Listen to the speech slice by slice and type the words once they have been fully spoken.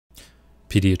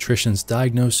Pediatricians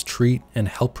diagnose, treat, and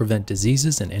help prevent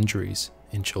diseases and injuries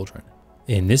in children.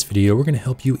 In this video, we're going to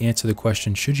help you answer the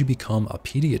question, should you become a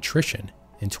pediatrician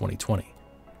in 2020?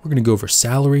 We're going to go over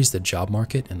salaries, the job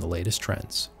market, and the latest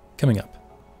trends. Coming up.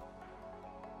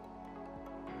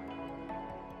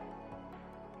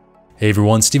 Hey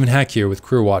everyone, Stephen Hack here with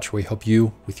Career Watch, where we help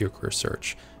you with your career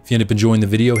search. If you end up enjoying the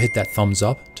video, hit that thumbs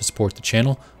up to support the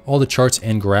channel. All the charts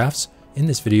and graphs in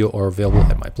this video are available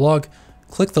at my blog.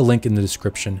 Click the link in the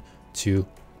description to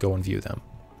go and view them.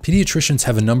 Pediatricians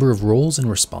have a number of roles and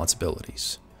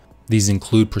responsibilities. These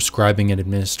include prescribing and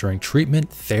administering treatment,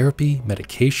 therapy,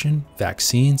 medication,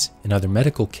 vaccines, and other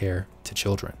medical care to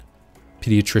children.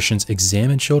 Pediatricians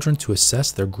examine children to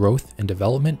assess their growth and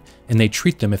development, and they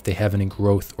treat them if they have any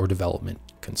growth or development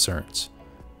concerns.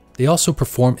 They also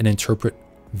perform and interpret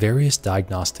various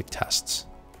diagnostic tests.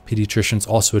 Pediatricians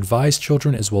also advise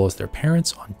children as well as their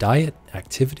parents on diet,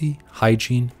 activity,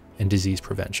 hygiene, and disease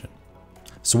prevention.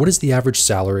 So what is the average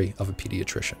salary of a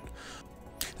pediatrician?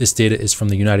 This data is from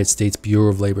the United States Bureau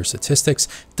of Labor Statistics.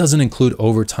 It doesn't include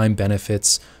overtime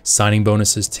benefits, signing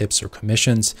bonuses, tips, or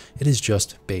commissions. It is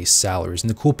just base salaries. And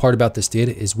the cool part about this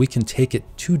data is we can take it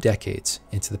 2 decades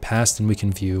into the past and we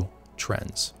can view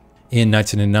trends. In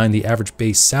 1999, the average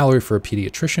base salary for a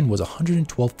pediatrician was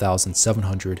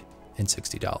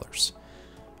 $112,760.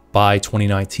 By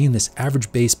 2019, this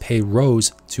average base pay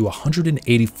rose to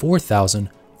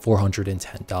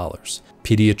 $184,410.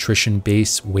 Pediatrician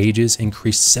base wages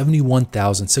increased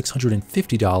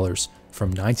 $71,650 from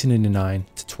 1999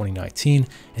 to 2019,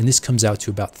 and this comes out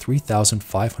to about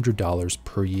 $3,500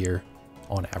 per year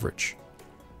on average.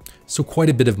 So quite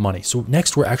a bit of money. So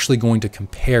next, we're actually going to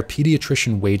compare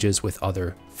pediatrician wages with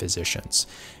other physicians.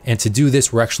 And to do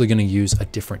this, we're actually going to use a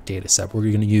different data set. We're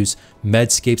going to use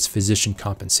Medscape's Physician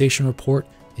Compensation Report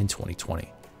in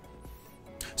 2020.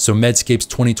 So Medscape's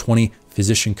 2020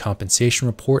 Physician Compensation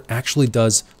Report actually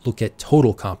does look at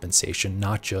total compensation,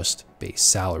 not just base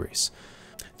salaries.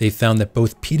 They found that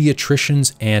both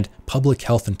pediatricians and public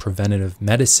health and preventative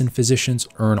medicine physicians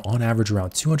earn on average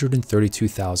around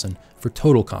 $232,000 for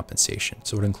total compensation.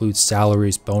 So it includes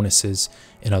salaries, bonuses,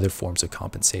 and other forms of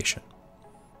compensation.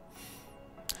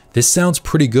 This sounds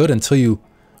pretty good until you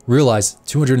realize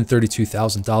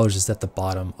 $232,000 is at the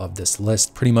bottom of this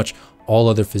list. Pretty much all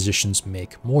other physicians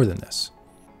make more than this.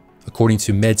 According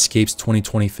to Medscape's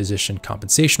 2020 Physician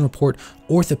Compensation Report,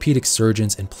 orthopedic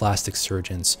surgeons and plastic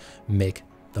surgeons make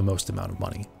the most amount of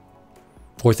money.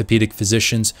 Orthopedic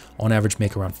physicians on average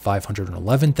make around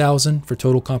 $511,000 for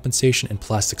total compensation, and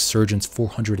plastic surgeons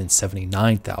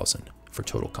 $479,000 for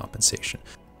total compensation.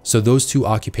 So those two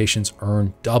occupations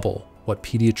earn double what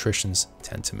pediatricians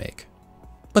tend to make.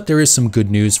 But there is some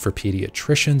good news for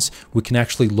pediatricians. We can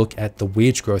actually look at the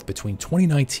wage growth between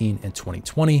 2019 and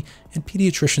 2020, and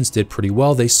pediatricians did pretty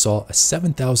well. They saw a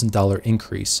 $7,000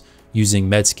 increase using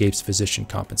Medscape's Physician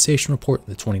Compensation Report,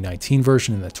 the 2019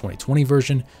 version and the 2020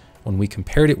 version. When we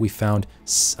compared it, we found a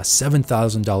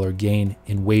 $7,000 gain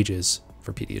in wages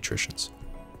for pediatricians.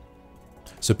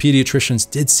 So pediatricians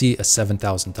did see a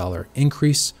 $7,000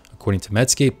 increase according to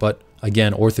Medscape, but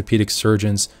again, orthopedic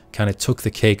surgeons kind of took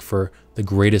the cake for the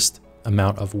greatest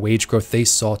amount of wage growth. They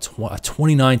saw a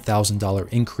 $29,000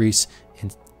 increase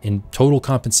in total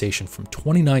compensation from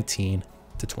 2019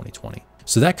 to 2020.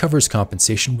 So that covers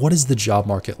compensation. What is the job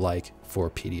market like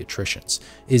for pediatricians?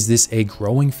 Is this a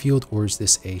growing field or is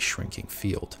this a shrinking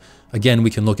field? Again, we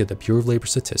can look at the Bureau of Labor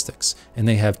Statistics, and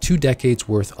they have 2 decades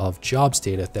worth of jobs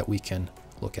data that we can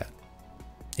look at.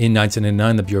 In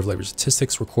 1999, the Bureau of Labor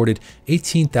Statistics recorded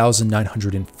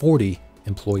 18,940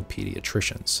 employed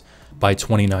pediatricians. By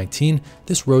 2019,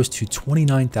 this rose to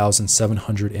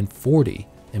 29,740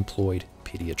 employed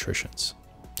pediatricians.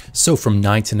 So from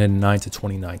 1999 to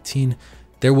 2019,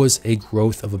 there was a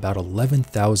growth of about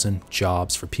 11,000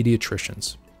 jobs for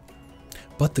pediatricians.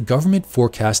 But the government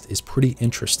forecast is pretty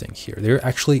interesting here. They're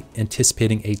actually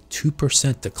anticipating a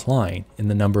 2% decline in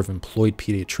the number of employed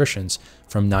pediatricians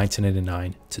from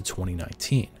 1999 to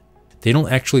 2019. They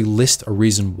don't actually list a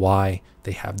reason why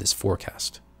they have this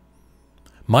forecast.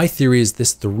 My theory is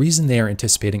this: the reason they are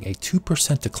anticipating a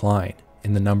 2% decline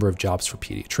in the number of jobs for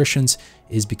pediatricians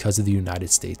is because of the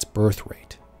United States birth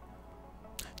rate.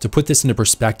 To put this into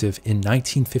perspective, in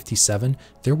 1957,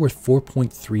 there were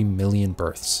 4.3 million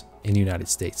births in the United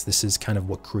States. This is kind of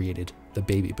what created the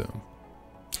baby boom.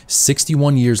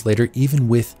 61 years later, even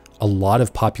with a lot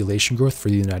of population growth for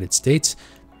the United States,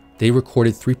 they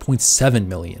recorded 3.7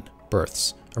 million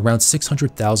births, around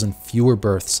 600,000 fewer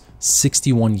births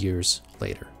 61 years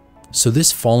later. So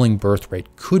this falling birth rate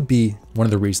could be one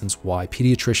of the reasons why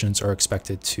pediatricians are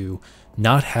expected to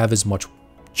not have as much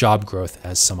job growth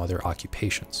as some other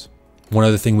occupations. One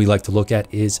other thing we like to look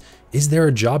at is there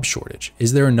a job shortage?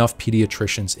 Is there enough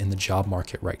pediatricians in the job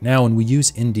market right now? And we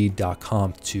use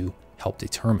Indeed.com to help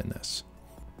determine this.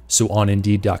 So on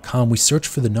Indeed.com, we search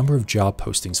for the number of job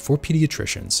postings for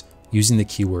pediatricians using the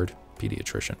keyword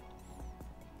pediatrician.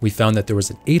 We found that there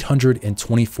was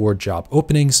 824 job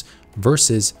openings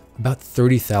versus about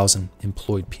 30,000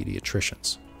 employed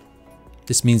pediatricians.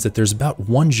 This means that there's about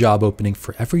one job opening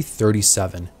for every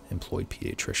 37 employed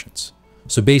pediatricians.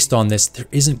 So based on this, there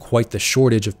isn't quite the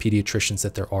shortage of pediatricians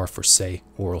that there are for, say,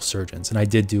 oral surgeons. And I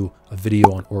did do a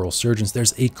video on oral surgeons.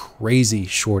 There's a crazy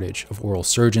shortage of oral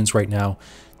surgeons right now.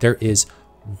 There is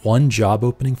one job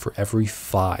opening for every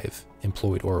 5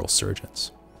 employed oral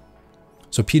surgeons.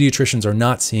 So pediatricians are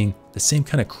not seeing the same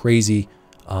kind of crazy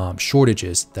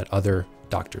shortages that other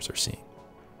doctors are seeing.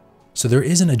 So there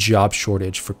isn't a job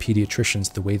shortage for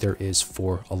pediatricians the way there is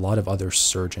for a lot of other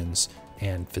surgeons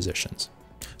and physicians.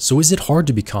 So is it hard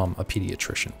to become a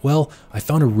pediatrician? Well, I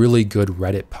found a really good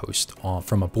Reddit post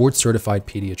from a board certified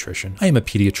pediatrician. I am a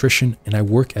pediatrician and I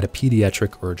work at a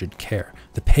pediatric urgent care.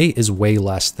 The pay is way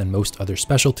less than most other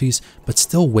specialties, but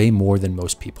still way more than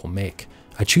most people make.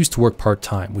 I choose to work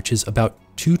part-time, which is about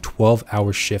 2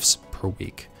 12-hour shifts per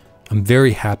week. I'm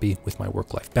very happy with my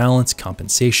work-life balance,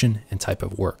 compensation, and type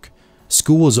of work.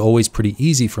 School is always pretty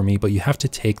easy for me, but you have to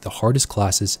take the hardest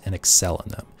classes and excel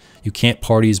in them. You can't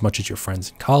party as much as your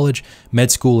friends in college.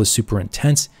 Med school is super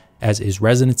intense, as is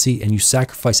residency, and you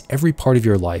sacrifice every part of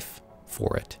your life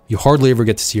for it. You hardly ever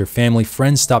get to see your family.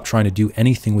 Friends stop trying to do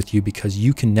anything with you because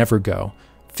you can never go.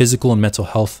 Physical and mental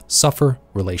health suffer,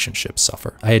 relationships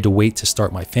suffer. I had to wait to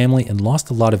start my family and lost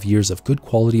a lot of years of good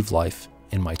quality of life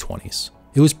in my 20s.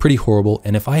 It was pretty horrible,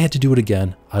 and if I had to do it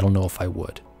again, I don't know if I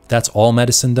would. That's all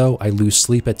medicine though. I lose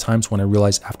sleep at times when I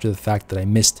realize after the fact that I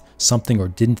missed something or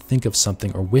didn't think of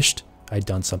something or wished I'd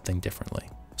done something differently.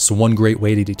 So one great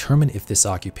way to determine if this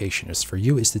occupation is for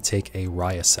you is to take a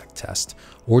RIASEC test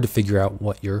or to figure out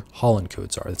what your Holland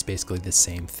codes are. That's basically the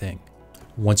same thing.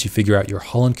 Once you figure out your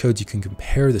Holland codes, you can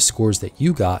compare the scores that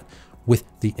you got with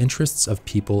the interests of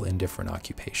people in different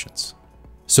occupations.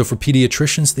 So for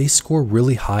pediatricians, they score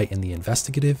really high in the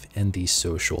investigative and the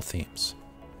social themes.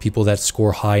 People that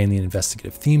score high in the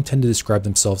investigative theme tend to describe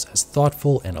themselves as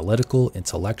thoughtful, analytical,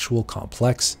 intellectual,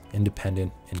 complex,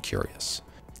 independent, and curious.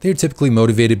 They are typically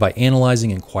motivated by analyzing,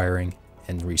 inquiring,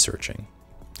 and researching.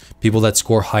 People that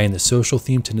score high in the social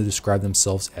theme tend to describe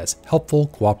themselves as helpful,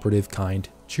 cooperative, kind,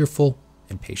 cheerful,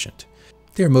 and patient.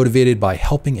 They are motivated by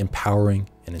helping, empowering,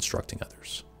 and instructing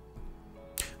others.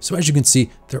 So as you can see,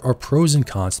 there are pros and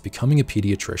cons to becoming a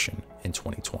pediatrician in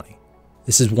 2020.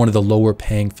 This is one of the lower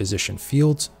paying physician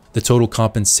fields. The total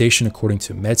compensation according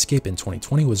to Medscape in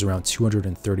 2020 was around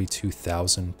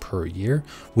 $232,000 per year,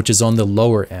 which is on the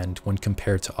lower end when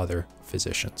compared to other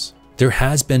physicians. There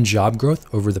has been job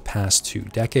growth over the past 2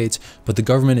 decades, but the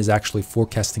government is actually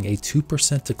forecasting a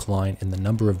 2% decline in the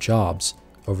number of jobs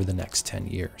over the next 10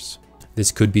 years.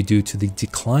 This could be due to the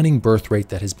declining birth rate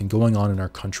that has been going on in our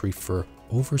country for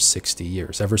over 60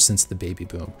 years, ever since the baby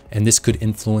boom. And this could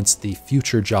influence the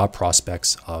future job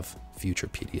prospects of future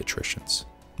pediatricians.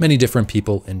 Many different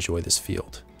people enjoy this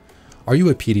field. Are you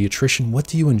a pediatrician? What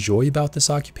do you enjoy about this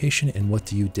occupation and what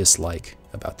do you dislike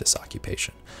about this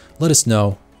occupation? Let us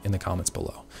know in the comments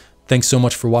below. Thanks so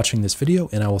much for watching this video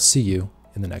and I will see you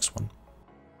in the next one.